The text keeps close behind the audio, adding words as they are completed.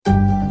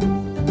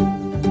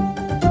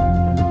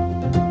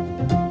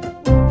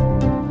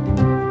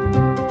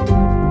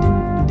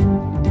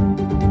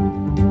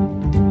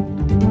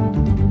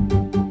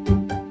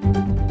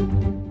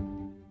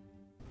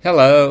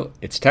Hello,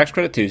 it's Tax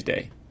Credit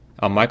Tuesday.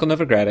 I'm Michael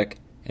Novogradac,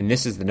 and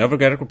this is the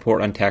Novogradac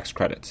Report on Tax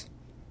Credits,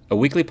 a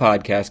weekly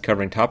podcast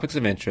covering topics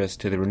of interest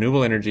to the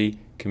renewable energy,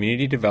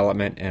 community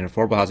development, and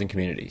affordable housing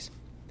communities.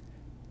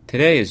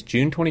 Today is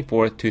June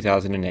 24th,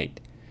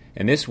 2008,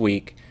 and this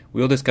week we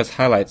will discuss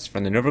highlights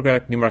from the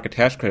Novogradac New Market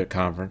Tax Credit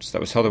Conference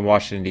that was held in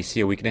Washington, D.C.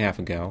 a week and a half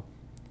ago.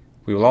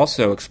 We will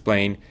also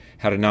explain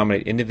how to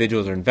nominate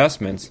individuals or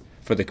investments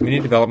for the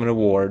Community Development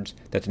Awards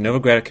that the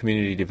Novogradac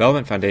Community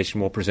Development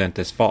Foundation will present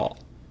this fall.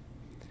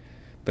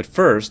 But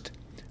first,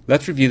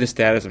 let's review the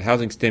status of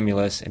housing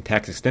stimulus and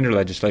tax extender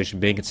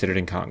legislation being considered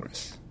in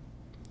Congress.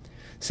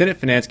 Senate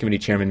Finance Committee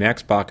Chairman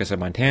Max Baucus of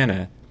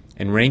Montana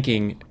and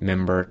Ranking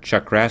Member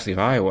Chuck Grassley of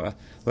Iowa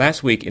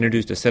last week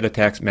introduced a set of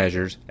tax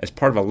measures as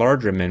part of a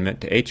larger amendment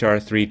to H.R.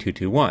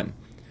 3221,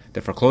 the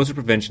Foreclosure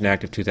Prevention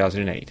Act of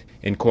 2008,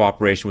 in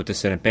cooperation with the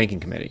Senate Banking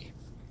Committee.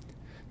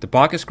 The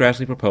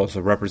Baucus-Grassley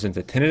proposal represents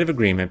a tentative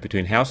agreement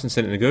between House and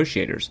Senate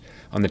negotiators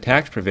on the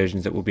tax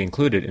provisions that will be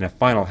included in a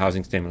final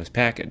housing stimulus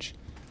package.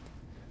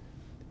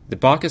 The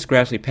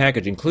Baucus-Grassley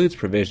package includes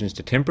provisions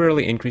to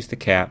temporarily increase the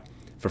cap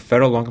for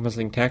federal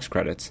low-income tax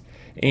credits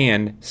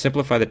and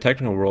simplify the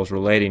technical rules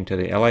relating to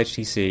the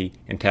LIHTC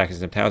and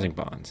tax-exempt housing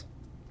bonds.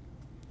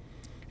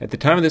 At the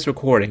time of this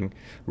recording,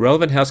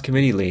 relevant House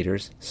committee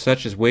leaders,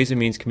 such as Ways and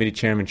Means Committee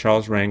Chairman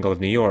Charles Rangel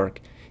of New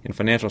York and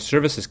Financial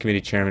Services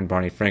Committee Chairman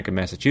Barney Frank of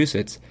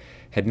Massachusetts,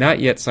 had not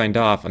yet signed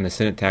off on the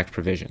Senate tax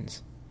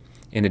provisions.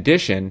 In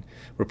addition,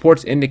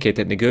 reports indicate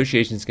that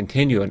negotiations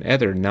continue on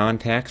other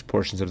non-tax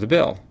portions of the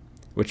bill,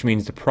 which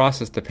means the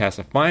process to pass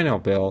a final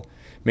bill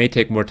may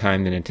take more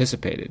time than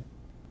anticipated.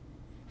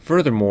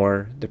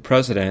 Furthermore, the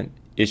President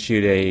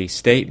issued a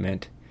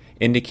statement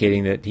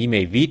indicating that he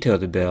may veto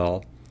the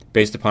bill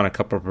based upon a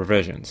couple of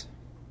provisions.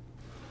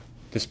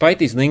 Despite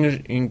these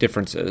lingering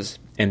differences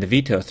and the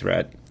veto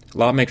threat,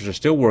 lawmakers are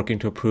still working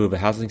to approve a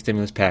housing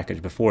stimulus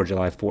package before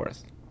July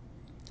 4th.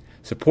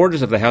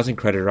 Supporters of the housing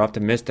credit are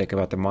optimistic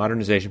about the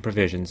modernization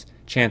provisions'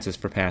 chances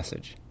for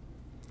passage.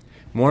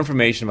 More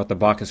information about the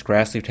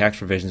Baucus-Grassley tax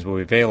provisions will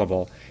be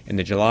available in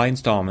the July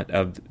installment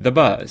of The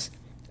Buzz,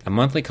 a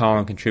monthly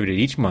column contributed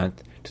each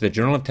month to the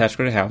Journal of Tax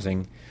Credit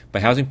Housing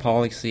by housing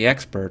policy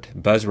expert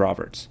Buzz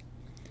Roberts.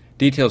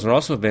 Details are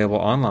also available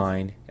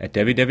online at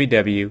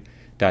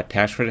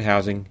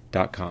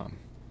www.taxcredithousing.com.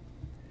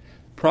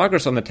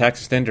 Progress on the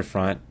tax extender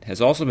front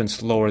has also been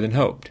slower than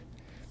hoped,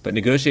 but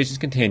negotiations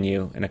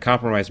continue and a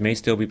compromise may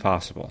still be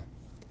possible.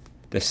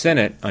 The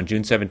Senate, on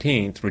June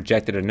 17th,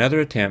 rejected another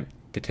attempt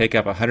to take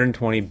up a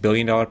 $120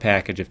 billion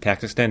package of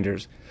tax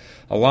extenders,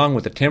 along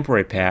with a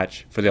temporary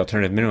patch for the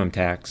Alternative Minimum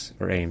Tax,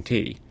 or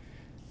AMT.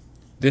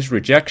 This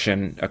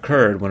rejection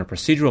occurred when a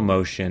procedural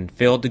motion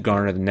failed to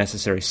garner the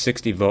necessary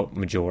 60-vote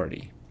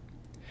majority.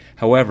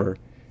 However,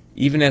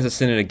 even as the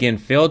Senate again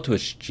failed to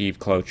achieve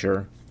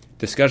cloture,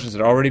 discussions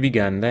had already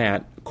begun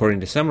that, according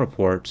to some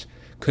reports,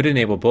 could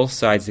enable both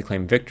sides to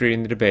claim victory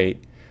in the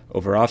debate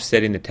over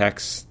offsetting the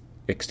tax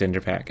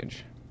extender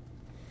package.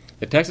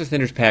 The tax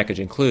extenders package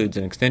includes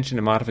an extension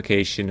and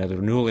modification of the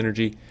Renewable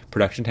Energy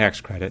Production Tax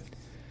Credit,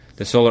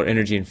 the Solar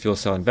Energy and Fuel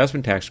Cell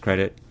Investment Tax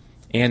Credit,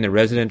 and the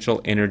Residential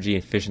Energy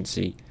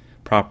Efficiency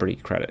Property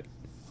Credit.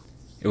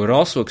 It would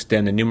also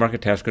extend the New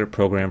Market Tax Credit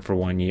program for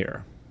 1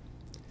 year.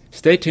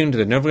 Stay tuned to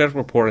the Novogradac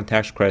Report on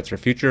Tax Credits for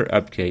future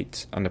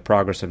updates on the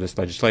progress of this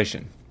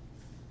legislation.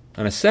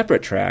 On a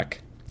separate track,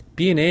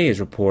 BNA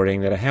is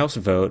reporting that a House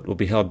vote will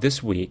be held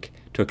this week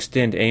to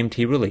extend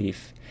AMT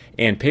relief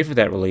and pay for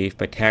that relief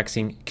by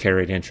taxing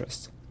carried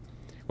interest.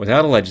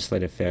 Without a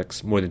legislative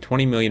fix, more than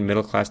 20 million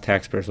middle-class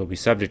taxpayers will be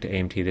subject to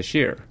AMT this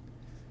year.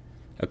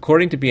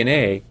 According to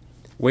BNA,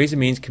 Ways and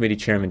Means Committee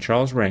Chairman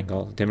Charles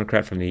Rangel,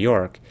 Democrat from New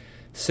York,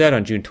 said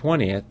on June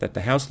 20th that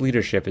the House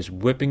leadership is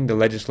whipping the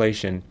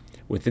legislation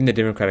within the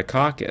Democratic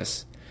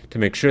caucus to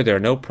make sure there are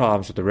no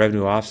problems with the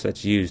revenue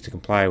offsets used to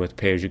comply with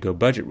pay-as-you-go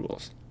budget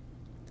rules.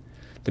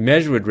 The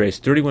measure would raise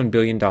 $31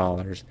 billion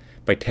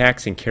by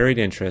taxing carried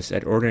interest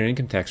at ordinary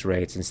income tax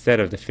rates instead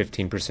of the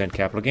 15%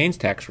 capital gains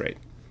tax rate.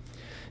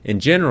 In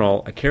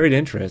general, a carried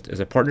interest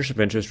is a partnership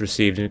interest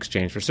received in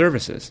exchange for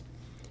services.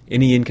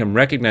 Any income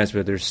recognized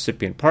by the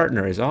recipient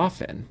partner is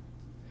often,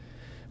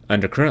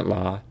 under current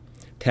law,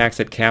 taxed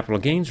at capital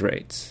gains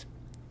rates.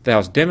 The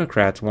House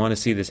Democrats want to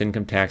see this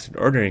income taxed at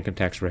ordinary income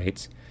tax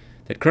rates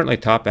that currently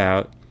top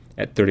out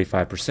at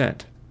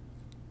 35%.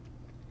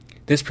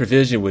 This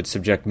provision would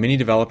subject many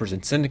developers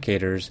and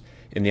syndicators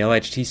in the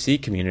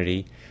LHTC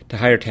community to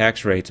higher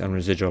tax rates on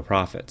residual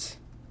profits.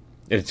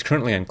 It is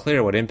currently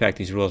unclear what impact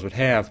these rules would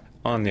have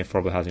on the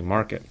affordable housing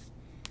market.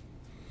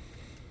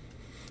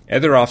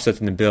 Other offsets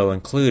in the bill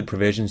include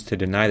provisions to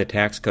deny the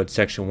tax code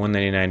Section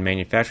 199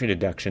 manufacturing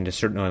deduction to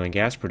certain oil and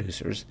gas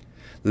producers,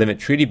 limit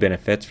treaty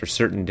benefits for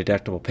certain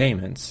deductible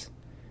payments,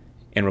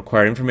 and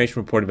require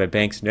information reported by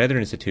banks and other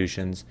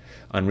institutions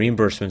on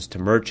reimbursements to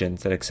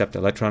merchants that accept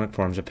electronic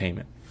forms of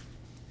payment.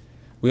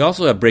 We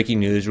also have breaking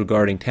news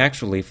regarding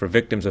tax relief for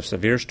victims of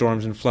severe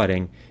storms and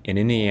flooding in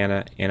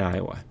Indiana and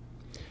Iowa.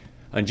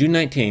 On June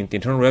 19th, the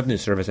Internal Revenue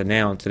Service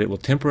announced that it will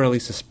temporarily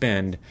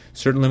suspend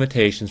certain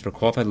limitations for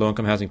qualified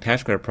low-income housing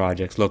tax credit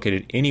projects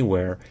located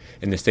anywhere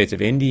in the states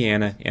of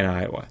Indiana and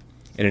Iowa,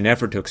 in an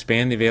effort to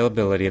expand the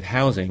availability of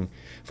housing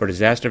for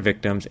disaster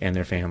victims and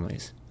their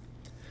families.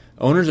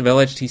 Owners of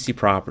LHTC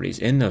properties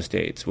in those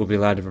states will be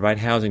allowed to provide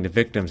housing to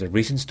victims of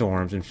recent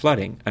storms and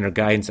flooding under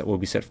guidance that will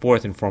be set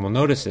forth in formal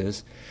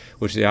notices,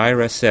 which the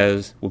IRS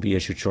says will be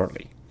issued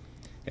shortly.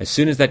 As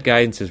soon as that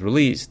guidance is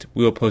released,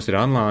 we will post it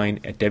online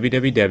at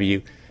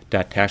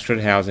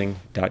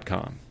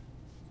www.taxcredithousing.com.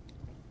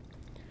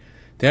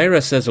 The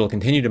IRS says it will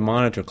continue to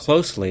monitor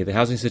closely the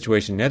housing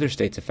situation in other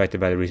states affected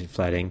by the recent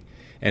flooding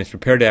and is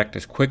prepared to act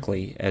as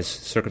quickly as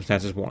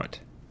circumstances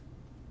warrant.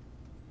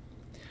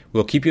 We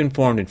will keep you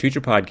informed in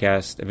future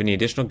podcasts of any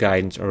additional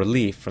guidance or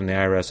relief from the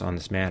IRS on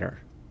this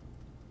matter.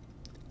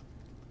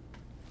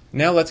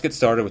 Now let's get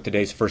started with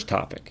today's first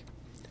topic.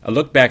 A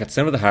look back at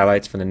some of the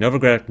highlights from the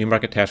Novogradac New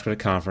Market Tax Credit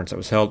Conference that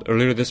was held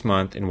earlier this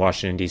month in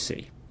Washington,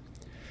 D.C.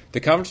 The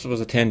conference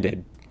was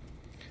attended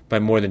by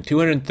more than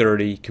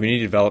 230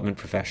 community development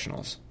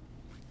professionals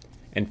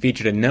and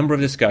featured a number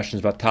of discussions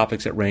about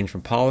topics that range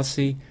from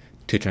policy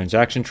to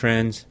transaction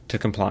trends to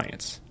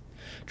compliance.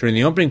 During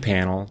the opening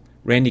panel,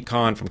 Randy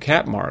Kahn from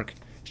Capmark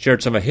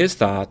shared some of his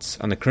thoughts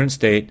on the current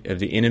state of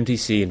the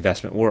NMTC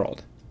investment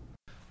world.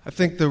 I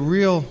think the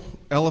real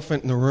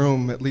elephant in the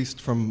room, at least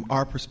from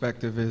our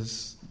perspective,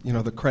 is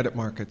the credit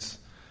markets.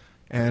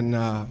 And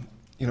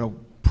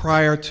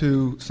prior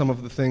to some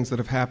of the things that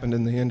have happened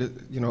in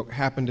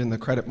the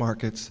credit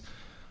markets,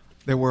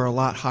 there were a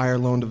lot higher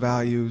loan to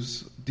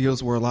values.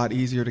 Deals were a lot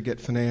easier to get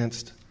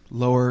financed.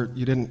 Lower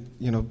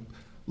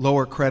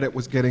credit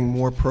was getting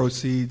more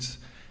proceeds,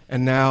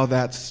 and now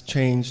that's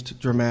changed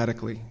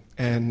dramatically.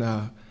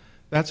 And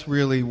that's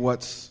really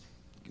what's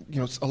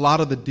a lot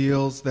of the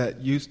deals that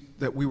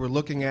we were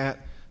looking at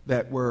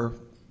that were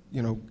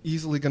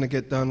easily going to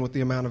get done with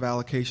the amount of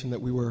allocation that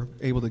we were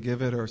able to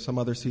give it, or some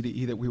other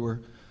CDE that we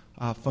were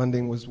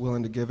funding was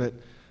willing to give it,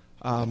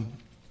 all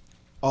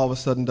of a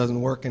sudden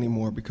doesn't work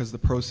anymore because the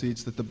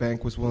proceeds that the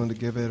bank was willing to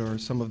give it, or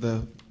some of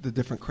the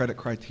different credit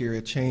criteria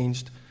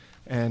changed,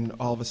 and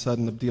all of a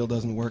sudden the deal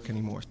doesn't work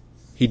anymore.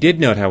 He did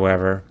note,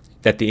 however,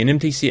 that the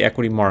NMTC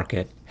equity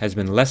market has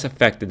been less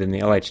affected than the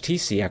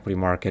LHTC equity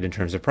market in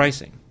terms of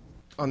pricing.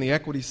 On the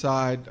equity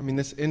side,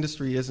 this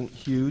industry isn't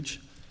huge,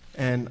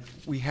 and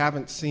we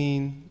haven't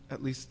seen,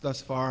 at least thus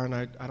far, and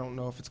I don't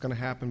know if it's going to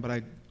happen, but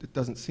it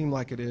doesn't seem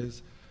like it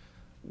is,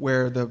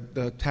 where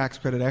the tax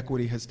credit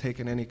equity has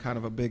taken any kind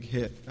of a big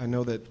hit. I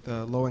know that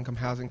the low-income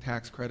housing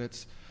tax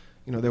credits,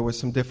 there was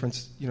some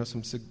difference,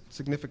 some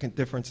significant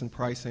difference in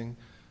pricing,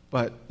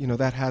 but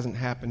that hasn't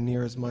happened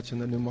near as much in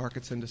the new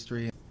markets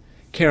industry.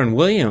 Karen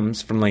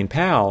Williams from Lane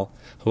Powell,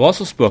 who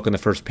also spoke on the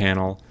first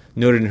panel,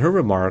 noted in her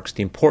remarks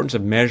the importance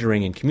of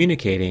measuring and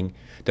communicating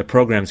the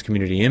program's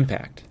community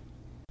impact.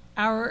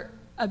 Our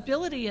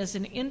ability as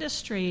an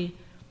industry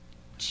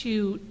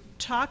to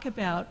talk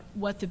about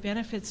what the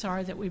benefits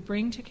are that we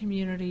bring to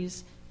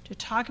communities, to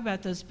talk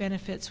about those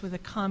benefits with a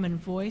common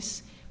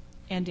voice,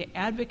 and to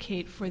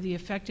advocate for the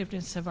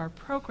effectiveness of our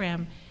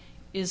program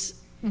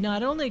is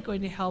not only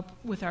going to help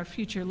with our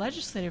future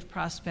legislative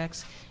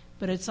prospects,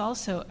 but it's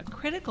also a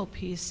critical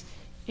piece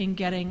in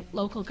getting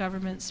local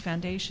governments,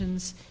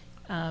 foundations,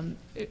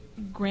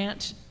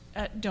 grant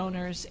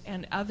donors,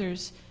 and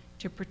others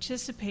to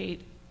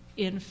participate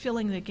in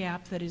filling the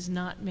gap that is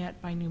not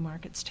met by new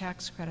markets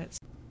tax credits.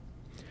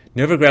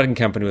 Novogradac &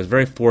 Company was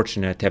very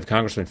fortunate to have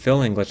Congressman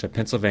Phil English of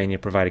Pennsylvania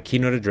provide a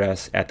keynote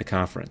address at the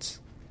conference.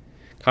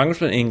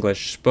 Congressman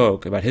English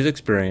spoke about his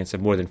experience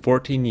of more than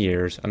 14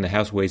 years on the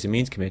House Ways and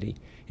Means Committee,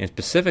 and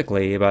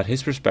specifically about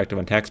his perspective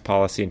on tax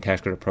policy and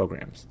tax credit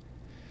programs.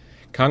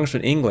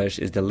 Congressman English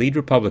is the lead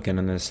Republican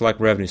on the Select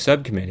Revenue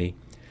Subcommittee,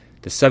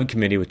 the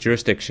subcommittee with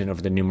jurisdiction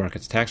over the New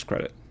Markets Tax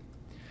Credit.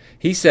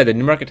 He said the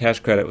New Market Tax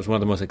Credit was one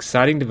of the most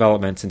exciting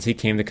developments since he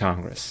came to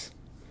Congress.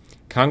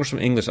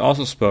 Congressman English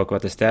also spoke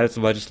about the status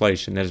of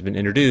legislation that has been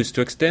introduced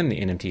to extend the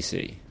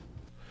NMTC.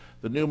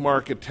 The New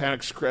Market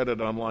Tax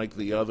Credit, unlike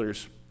the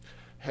others,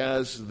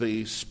 has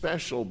the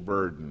special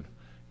burden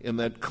in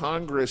that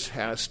Congress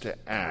has to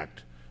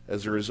act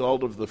as a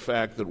result of the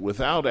fact that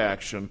without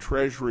action,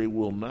 Treasury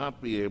will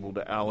not be able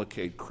to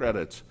allocate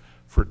credits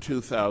for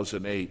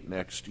 2008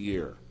 next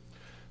year.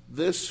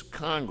 This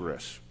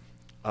Congress,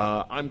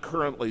 I'm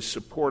currently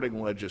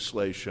supporting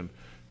legislation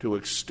to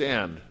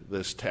extend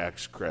this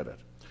tax credit.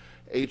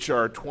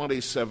 H.R.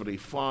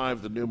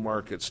 2075, the New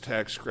Markets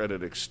Tax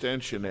Credit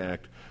Extension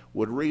Act,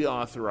 would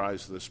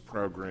reauthorize this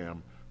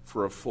program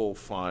for a full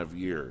 5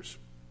 years.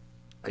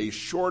 A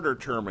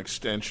shorter-term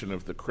extension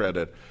of the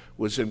credit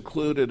was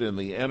included in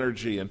the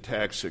energy and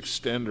tax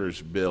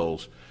extenders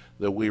bills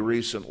that we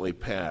recently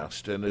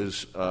passed and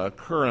is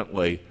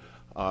currently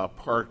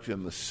parked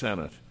in the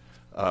Senate,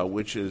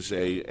 which is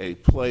a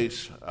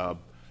place,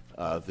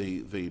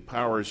 the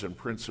powers and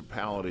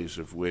principalities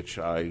of which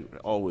I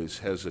always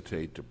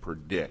hesitate to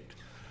predict.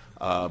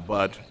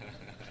 But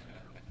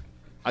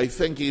I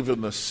think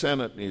even the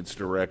Senate needs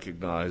to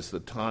recognize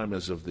that time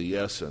is of the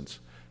essence,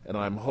 and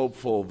I'm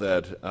hopeful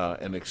that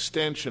an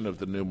extension of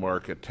the new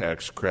market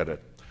tax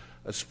credit,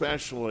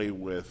 especially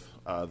with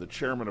the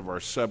chairman of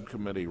our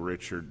subcommittee,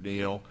 Richard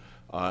Neal,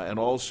 and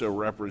also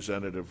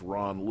Representative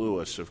Ron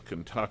Lewis of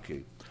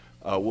Kentucky,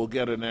 will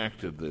get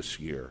enacted this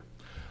year.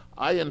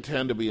 I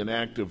intend to be an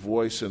active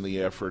voice in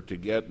the effort to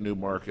get new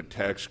market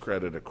tax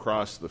credit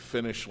across the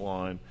finish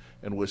line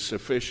and with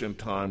sufficient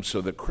time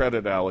so that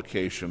credit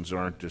allocations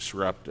aren't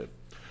disrupted.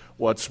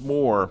 What's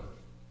more,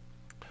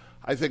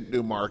 I think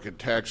new market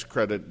tax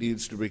credit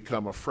needs to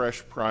become a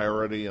fresh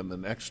priority in the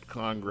next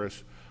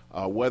Congress,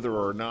 whether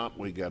or not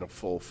we get a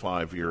full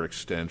 5-year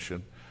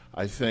extension.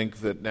 I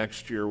think that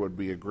next year would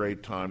be a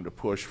great time to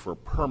push for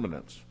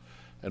permanence.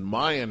 And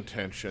my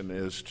intention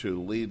is to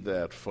lead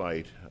that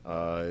fight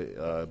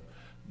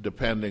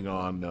depending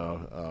on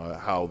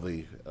how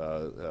the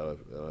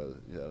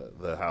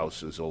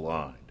House is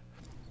aligned.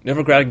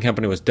 Novogradac &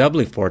 Company was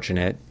doubly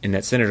fortunate in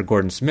that Senator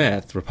Gordon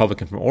Smith,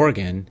 Republican from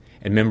Oregon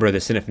and member of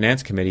the Senate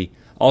Finance Committee,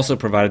 also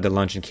provided the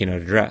lunch and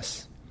keynote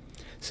address.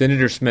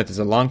 Senator Smith is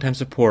a longtime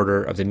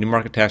supporter of the new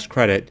market tax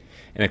credit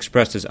and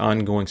expressed his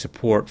ongoing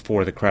support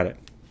for the credit.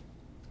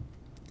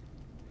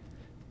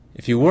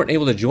 If you weren't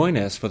able to join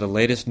us for the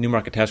latest New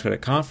Market Tax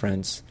Credit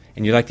Conference,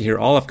 and you'd like to hear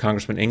all of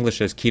Congressman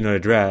English's keynote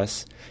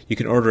address, you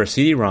can order a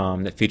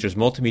CD-ROM that features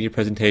multimedia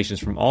presentations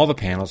from all the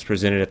panels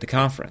presented at the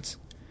conference.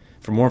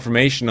 For more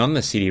information on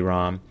the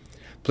CD-ROM,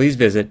 please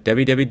visit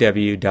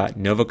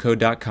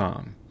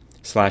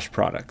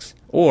www.novacode.com/products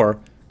or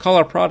call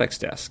our products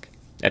desk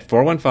at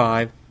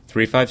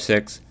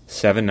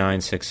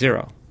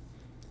 415-356-7960.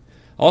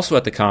 Also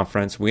at the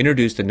conference, we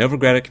introduced the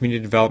Novogradac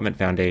Community Development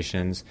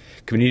Foundation's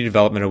Community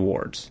Development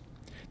Awards.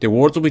 The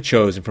awards will be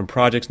chosen from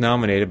projects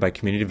nominated by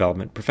community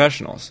development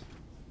professionals.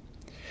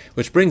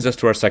 Which brings us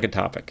to our second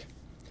topic,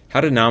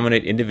 how to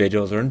nominate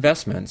individuals or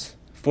investments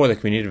for the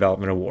Community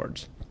Development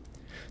Awards.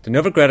 The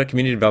Novogradac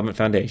Community Development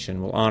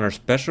Foundation will honor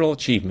special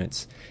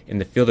achievements in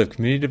the field of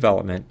community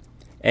development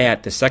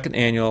at the second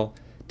annual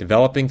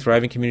Developing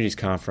Thriving Communities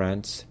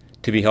Conference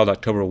to be held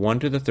October 1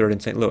 to the 3rd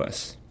in St.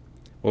 Louis.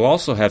 We'll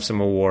also have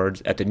some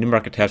awards at the New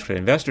Market Tax Credit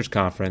Investors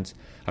Conference,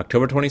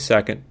 October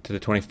 22nd to the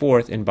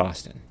 24th in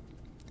Boston.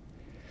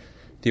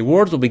 The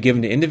awards will be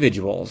given to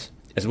individuals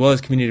as well as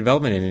community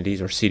development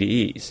entities, or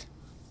CDEs.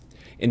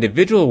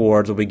 Individual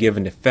awards will be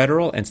given to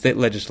federal and state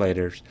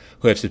legislators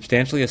who have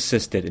substantially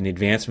assisted in the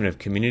advancement of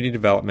community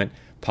development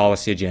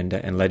policy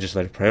agenda and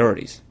legislative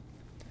priorities.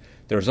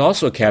 There is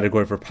also a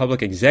category for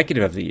Public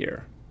Executive of the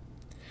Year.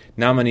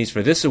 Nominees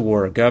for this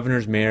award are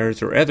governors,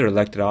 mayors, or other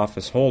elected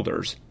office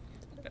holders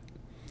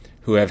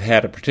who have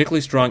had a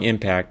particularly strong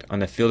impact on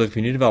the field of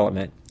community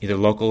development, either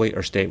locally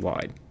or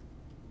statewide.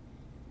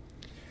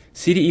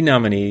 CDE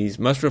nominees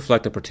must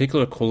reflect a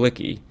particular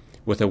COLICI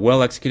with a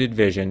well-executed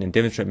vision and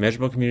demonstrate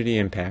measurable community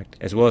impact,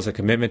 as well as a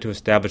commitment to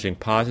establishing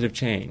positive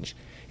change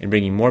and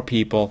bringing more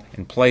people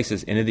and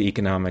places into the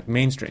economic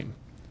mainstream.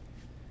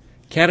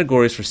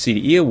 Categories for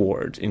CDE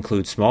awards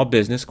include small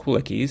business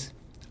COLICIs,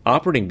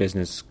 operating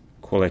business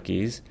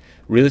COLICIs,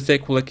 real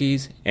estate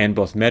COLICIs, and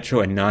both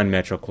metro and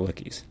non-metro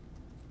COLICIs.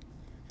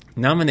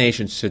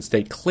 Nominations should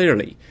state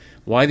clearly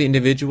why the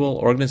individual,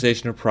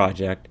 organization, or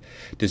project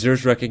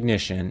deserves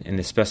recognition in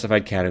the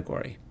specified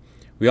category.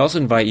 We also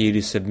invite you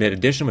to submit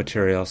additional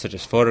materials such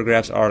as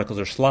photographs, articles,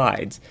 or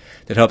slides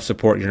that help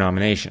support your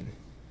nomination.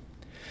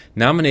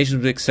 Nominations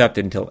will be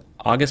accepted until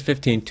August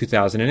 15,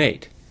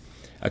 2008.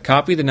 A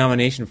copy of the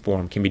nomination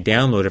form can be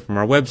downloaded from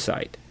our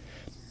website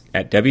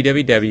at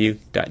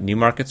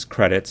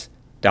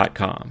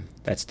www.newmarketscredits.com.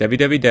 That's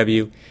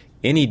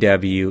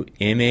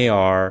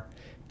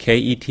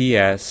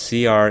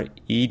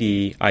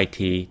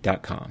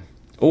www.newmarketscredit.com.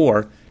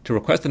 Or, to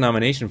request a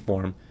nomination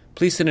form,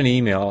 please send an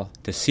email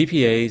to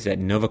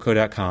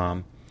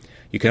cpas@novacode.com.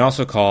 You can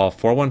also call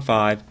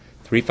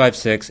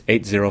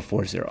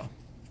 415-356-8040.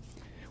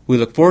 We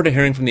look forward to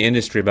hearing from the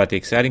industry about the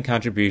exciting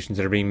contributions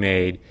that are being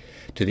made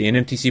to the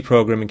NMTC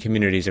program in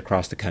communities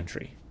across the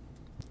country.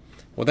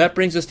 Well, that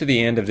brings us to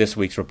the end of this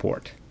week's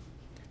report.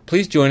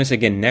 Please join us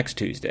again next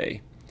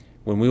Tuesday,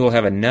 when we will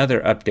have another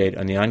update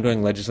on the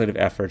ongoing legislative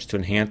efforts to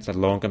enhance the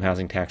low-income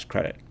housing tax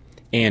credit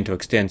and to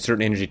extend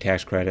certain energy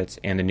tax credits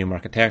and the new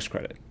market tax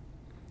credit.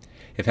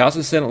 If House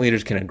and Senate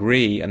leaders can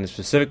agree on the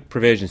specific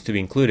provisions to be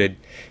included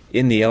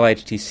in the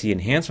LIHTC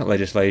enhancement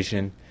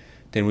legislation,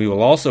 then we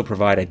will also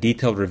provide a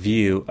detailed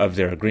review of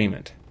their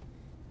agreement.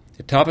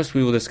 The topics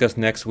we will discuss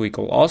next week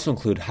will also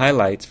include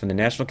highlights from the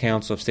National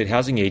Council of State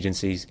Housing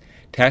Agencies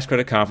Tax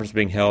Credit Conference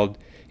being held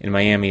in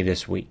Miami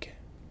this week.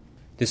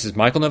 This is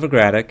Michael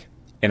Novogradac,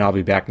 and I'll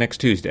be back next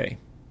Tuesday.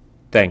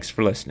 Thanks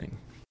for listening.